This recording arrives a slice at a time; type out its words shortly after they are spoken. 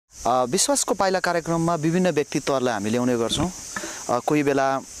विश्वासको पाइला कार्यक्रममा विभिन्न व्यक्तित्वहरूलाई हामी ल्याउने गर्छौँ। कोही बेला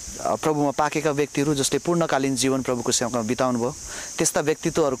प्रभुमा पाकेका व्यक्तिहरू जसले पूर्णकालीन जीवन प्रभुको सेवामा बिताउनु भयो, त्यस्ता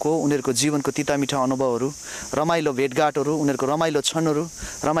व्यक्तित्वहरूको उनीहरूको जीवनको तितामिठा अनुभवहरू, रमाइलो भेटघाटहरू, उनीहरूको रमाइलो क्षणहरू,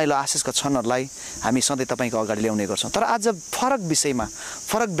 रमाइलो आशिषका क्षणहरूलाई हामी सधैँ तपाईँको अगाडि ल्याउने गर्छौँ। तर आज फरक विषयमा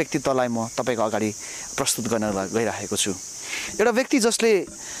फरक व्यक्तित्वलाई म तपाईँको अगाडि प्रस्तुत गर्न गइरहेको छु। एउटा व्यक्ति जसले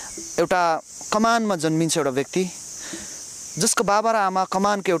एउटा कमानमा जन्मिन्छ, एउटा व्यक्ति जसको बाबा र आमा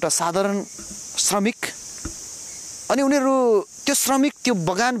कमानको एउटा साधारण श्रमिक, अनि उनीहरू त्यो श्रमिक त्यो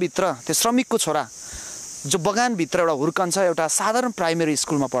बगानभित्र, त्यो श्रमिकको छोरा जो बगानभित्र एउटा हुर्कन्छ, एउटा साधारण प्राइमेरी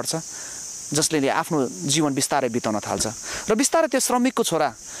स्कुलमा पढ्छ, जसले आफ्नो जीवन बिस्तारै बिताउन थाल्छ र बिस्तारै त्यो श्रमिकको छोरा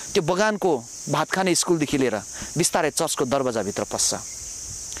त्यो बगानको भात खाने स्कुलदेखि लिएर बिस्तारै चर्चको दरवाजाभित्र पस्छ।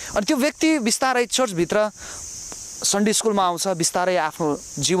 अनि त्यो व्यक्ति बिस्तारै चर्चभित्र सन्डे स्कुलमा आउँछ, बिस्तारै आफ्नो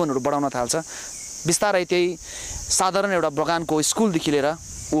जीवनहरू बढाउन थाल्छ, बिस्तारै त्यही साधारण एउटा बगानको स्कुलदेखि लिएर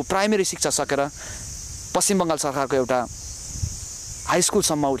ऊ प्राइमेरी शिक्षा सकेर पश्चिम बङ्गाल सरकारको एउटा हाई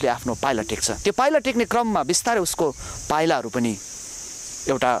स्कुलसम्म उसले आफ्नो पाइला टेक्छ। त्यो पाइला टेक्ने क्रममा बिस्तारै उसको पाइलाहरू पनि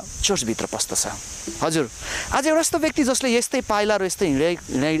एउटा चर्चभित्र पस्दछ। हजुर, आज एउटा यस्तो व्यक्ति जसले यस्तै पाइला र यस्तै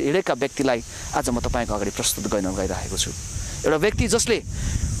हिँडेका व्यक्तिलाई आज म तपाईँको अगाडि प्रस्तुत गर्न गइरहेको छु। एउटा व्यक्ति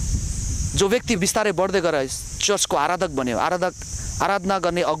जो व्यक्ति बिस्तारै बढ्दै गएर चर्चको आराधक बन्यो, आराधना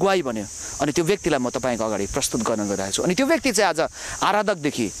गर्ने अगुवाई बन्यो, अनि त्यो व्यक्तिलाई म तपाईँको अगाडि प्रस्तुत गर्न गइरहेको छु। अनि त्यो व्यक्ति चाहिँ आज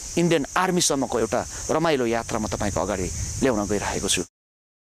आराधकदेखि इन्डियन आर्मीसम्मको एउटा रमाइलो यात्रा म तपाईँको अगाडि ल्याउन गइरहेको छु।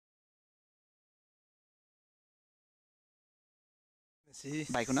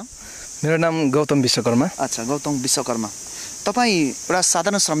 भाइको नाम? मेरो नाम गौतम विश्वकर्मा। अच्छा, गौतम विश्वकर्मा, तपाईँ एउटा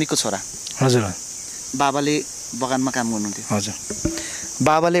साधारण श्रमिकको छोरा? हजुर। बाबाले बगानमा काम गर्नुहुन्थ्यो? हजुर।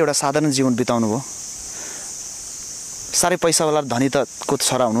 बाबाले एउटा साधारण जीवन बिताउनु भयो, साह्रै पैसावाला धनीको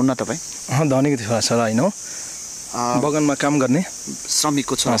छोरा हुनुहुन्न तपाईँ? धनीको छोरा होइन, बगानमा काम गर्ने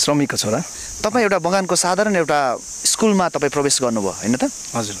श्रमिकको छोरा। श्रमिकको छोरा। तपाईँ एउटा बगानको साधारण एउटा स्कुलमा तपाईँ प्रवेश गर्नुभयो होइन त?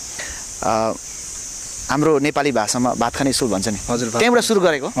 हजुर। हाम्रो नेपाली भाषामा भात खाने स्कुल भन्छ नि। हजुर। त्यहाँबाट सुरु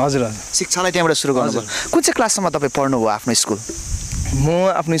गरेको? हजुर हजुर। शिक्षालाई त्यहाँबाट सुरु गर्नुभयो। कुन चाहिँ क्लाससम्म तपाईँ पढ्नुभयो आफ्नो स्कुल?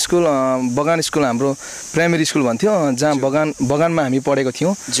 म आफ्नो स्कुल बगान स्कुल, हाम्रो प्राइमेरी स्कुल भन्थ्यो, जहाँ बगानमा हामी पढेको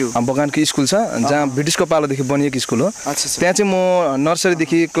थियौँ। बगानको स्कुल छ जहाँ ब्रिटिसको पालोदेखि बनिएको स्कुल हो। त्यहाँ चाहिँ म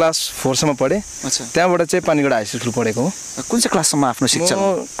नर्सरीदेखि क्लास 4सम्म पढेँ। त्यहाँबाट चाहिँ पानीगढा हाई स्कुल पढेको हो। कुन चाहिँ क्लाससम्म आफ्नो शिक्षा?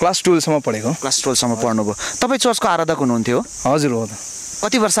 क्लास 12सम्म पढेको। क्लास 12सम्म पढ्नुभयो। तपाईँ चर्चको आराधक हुनुहुन्थ्यो? हजुर हो।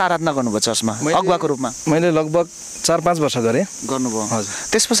 कति वर्ष आराधना गर्नुभयो चर्चमा अगुवाको रूपमा? मैले लगभग 4-5 वर्ष गरेँ। गर्नुभयो? हजुर।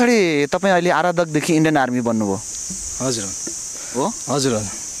 त्यस पछाडि तपाईँ अहिले आराधकदेखि इन्डियन आर्मी बन्नुभयो? हजुर हो। हजुर।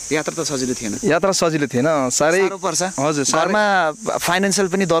 यात्रा त सजिलो थिएन? यात्रा सजिलो थिएन, साह्रै साह्रो पर्छ। हजुर। घरमा फाइनेन्सियल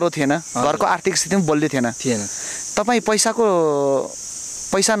पनि दह्रो थिएन, घरको आर्थिक स्थिति पनि बलियो थिएन। तपाईँ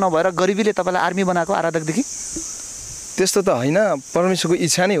पैसा नभएर गरिबीले तपाईँलाई आर्मी बनाएको आराधकदेखि? त्यस्तो त होइन, परमेश्वरको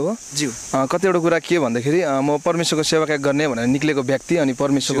इच्छा नै हो। कतिवटा कुरा के भन्दाखेरि म परमेश्वरको सेवा गर्ने भनेर निक्लेको व्यक्ति, अनि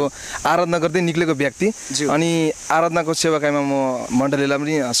परमेश्वरको आराधना गर्दै निक्लेको व्यक्ति, अनि आराधनाको सेवाकाईमा म मण्डलीलाई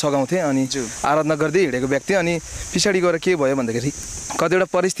पनि सघाउँथेँ, अनि आराधना गर्दै हिँडेको व्यक्ति। अनि पछाडि गएर के भयो भन्दाखेरि कतिवटा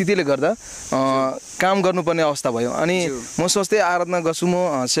परिस्थितिले गर्दा काम गर्नुपर्ने अवस्था भयो, अनि म सोच्थेँ आराधना गर्छु,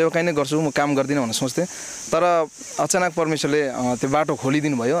 म सेवाकाई नै गर्छु, म काम गर्दिनँ भनेर सोच्थेँ। तर अचानक परमेश्वरले त्यो बाटो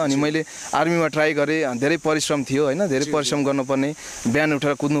खोलिदिनु भयो, अनि मैले आर्मीमा ट्राई गरेँ। धेरै परिश्रम थियो होइन, धेरै परिश्रम गर्नुपर्ने, बिहान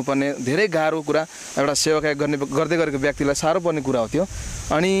उठेर कुद्नुपर्ने, धेरै गाह्रो कुरा एउटा सेवाकाई गर्दै गरेको व्यक्तिलाई साह्रो पर्ने कुरा हो त्यो।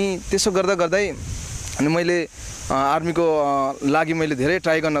 अनि त्यसो गर्दै अनि मैले आर्मीको लागि मैले धेरै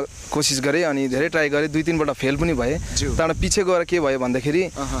ट्राई गर्न कोसिस गरेँ, अनि धेरै ट्राई गरेँ, 2-3 पल्ट फेल पनि भएँ। त्यहाँबाट पछि गएर के भयो भन्दाखेरि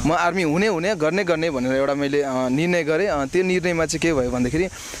म आर्मी हुने गर्ने भनेर एउटा मैले निर्णय गरेँ। त्यो निर्णयमा चाहिँ के भयो भन्दाखेरि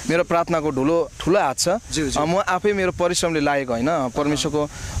मेरो प्रार्थनाको ठुलो हात छ। म आफै मेरो परिश्रमले लागेको होइन, परमेश्वरको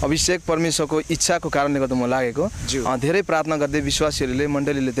अभिषेक, परमेश्वरको इच्छाको कारणले गर्दा म लागेको। धेरै प्रार्थना गर्दै विश्वासीहरूले,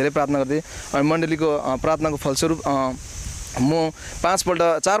 मण्डलीले धेरै प्रार्थना गर्दै, अनि मण्डलीको प्रार्थनाको फलस्वरूप म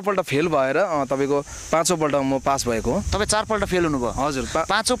 4 पल्ट फेल भएर तपाईँको 5औँ पल्ट म पास भएको। तपाईँ 4 पल्ट फेल हुनुभयो? हजुर।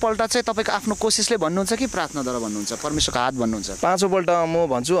 5औँ पल्ट चाहिँ तपाईँको आफ्नो कोसिसले भन्नुहुन्छ कि प्रार्थनाद्वारा भन्नुहुन्छ, परमेश्वरको हात भन्नुहुन्छ? 5औँ पल्ट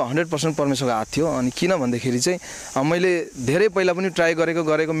म भन्छु 100% परमेश्वरको हात थियो। अनि किन भन्दाखेरि चाहिँ मैले धेरै पहिला पनि ट्राई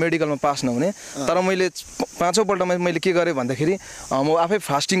गरेको मेडिकलमा पास नहुने, तर मैले 5औँ पल्टमा मैले के गरेँ भन्दाखेरि म आफै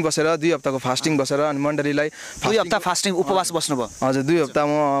फास्टिङ बसेर 2 हप्ताको फास्टिङ बसेर, अनि मण्डलीलाई 2 हप्ता फास्टिङ उपवास बस्नुभयो? हजुर, 2 हप्ता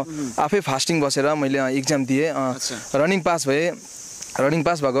म आफै फास्टिङ बसेर मैले एक्जाम दिएँ, रनिङ पास भएँ। रनिङ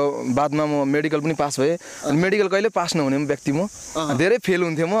पास भएको बादमा म मेडिकल पनि पास भएँ। अनि मेडिकल कहिले पास नहुने व्यक्ति म, धेरै फेल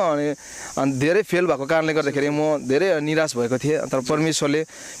हुन्थेँ म, अनि धेरै फेल भएको कारणले गर्दाखेरि म धेरै निराश भएको थिएँ। तर परमेश्वरले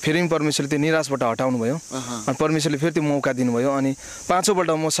त्यो निराशबाट हटाउनु भयो, अनि परमेश्वरले फेरि त्यो मौका दिनुभयो। अनि 5औँ पल्ट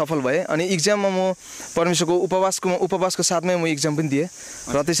म सफल भएँ। अनि इक्जाममा म परमेश्वरको उपवासको साथमै म इक्जाम पनि दिएँ,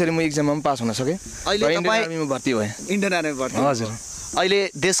 र त्यसरी म इक्जाममा पनि पास हुन सकेँ। अहिले तपाईँ आर्मीमा भर्ती भएँ। इन्डियन आर्मी भर्ती? हजुर।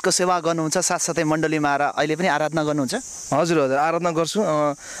 अहिले देशको सेवा गर्नुहुन्छ साथसाथै मण्डलीमा आएर अहिले पनि आराधना गर्नुहुन्छ? हजुर हजुर आराधना गर्छु।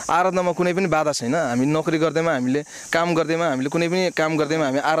 आराधनामा कुनै पनि बाधा छैन। हामी नोकरी गर्दैमा, हामीले काम गर्दैमा, हामीले कुनै पनि काम गर्दैमा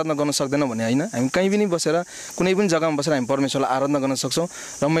हामी आराधना गर्न सक्दैनौँ भन्ने होइन। हामी कहीँ पनि बसेर कुनै पनि जग्गामा बसेर हामी परमेश्वरलाई आराधना गर्न सक्छौँ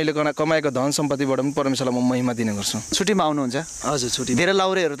र मैले कमाएको धन सम्पत्तिबाट पनि परमेश्वरलाई म महिमा दिने गर्छु। छुट्टीमा आउनुहुन्छ? हजुर छुट्टी। धेरै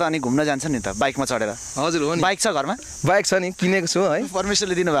लाउरेहरू त अनि घुम्न जान्छन् नि त बाइकमा चढेर। हजुर हो नि। बाइक छ घरमा? बाइक छ नि, किनेको छु है।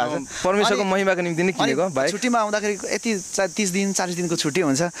 परमेश्वरले दिनुभएको छ। परमेश्वरको महिमाको निम्ति नै किनेको बाइक। छुट्टीमा आउँदाखेरि यति 30 दिन 40 दिनको छुट्टी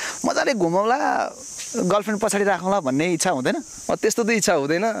हुन्छ, मजाले घुमौला, गर्लफ्रेन्ड पछाडि राखौँला भन्ने इच्छा हुँदैन? त्यस्तो त इच्छा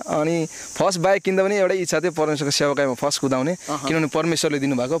हुँदैन। अनि फर्स्ट बाइक किन्दा पनि एउटै इच्छा थियो, परमेश्वरको सेवाकाईमा फर्स्ट कुदाउने। किनभने परमेश्वरले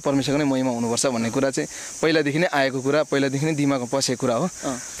दिनुभएको, परमेश्वरको नै महिमा हुनुपर्छ भन्ने कुरा चाहिँ पहिलादेखि नै आएको कुरा, पहिलादेखि नै दिमागमा पसेको कुरा हो।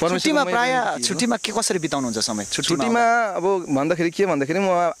 छुट्टीमा प्रायः छुट्टीमा के कसरी बिताउनुहुन्छ समय? छुट्टीमा अब भन्दाखेरि के भन्दाखेरि म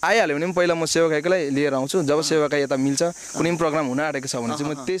आइहाल्यो भने पनि पहिला म सेवाकाईलाई लिएर आउँछु। जब सेवाकाई यता मिल्छ, कुनै पनि प्रोग्राम हुन आँटेको छ भने चाहिँ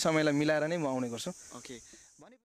म त्यही समयलाई मिलाएर नै म आउने गर्छु। ओके।